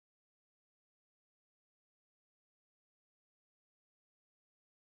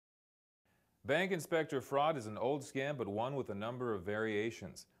Bank inspector fraud is an old scam, but one with a number of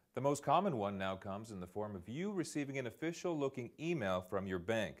variations. The most common one now comes in the form of you receiving an official-looking email from your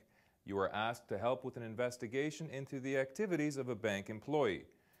bank. You are asked to help with an investigation into the activities of a bank employee.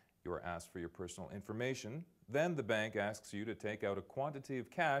 You are asked for your personal information. Then the bank asks you to take out a quantity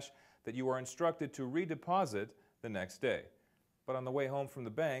of cash that you are instructed to redeposit the next day. But on the way home from the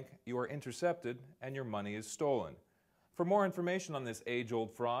bank, you are intercepted and your money is stolen. For more information on this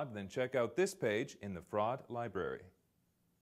age-old fraud, then check out this page in the Fraud Library.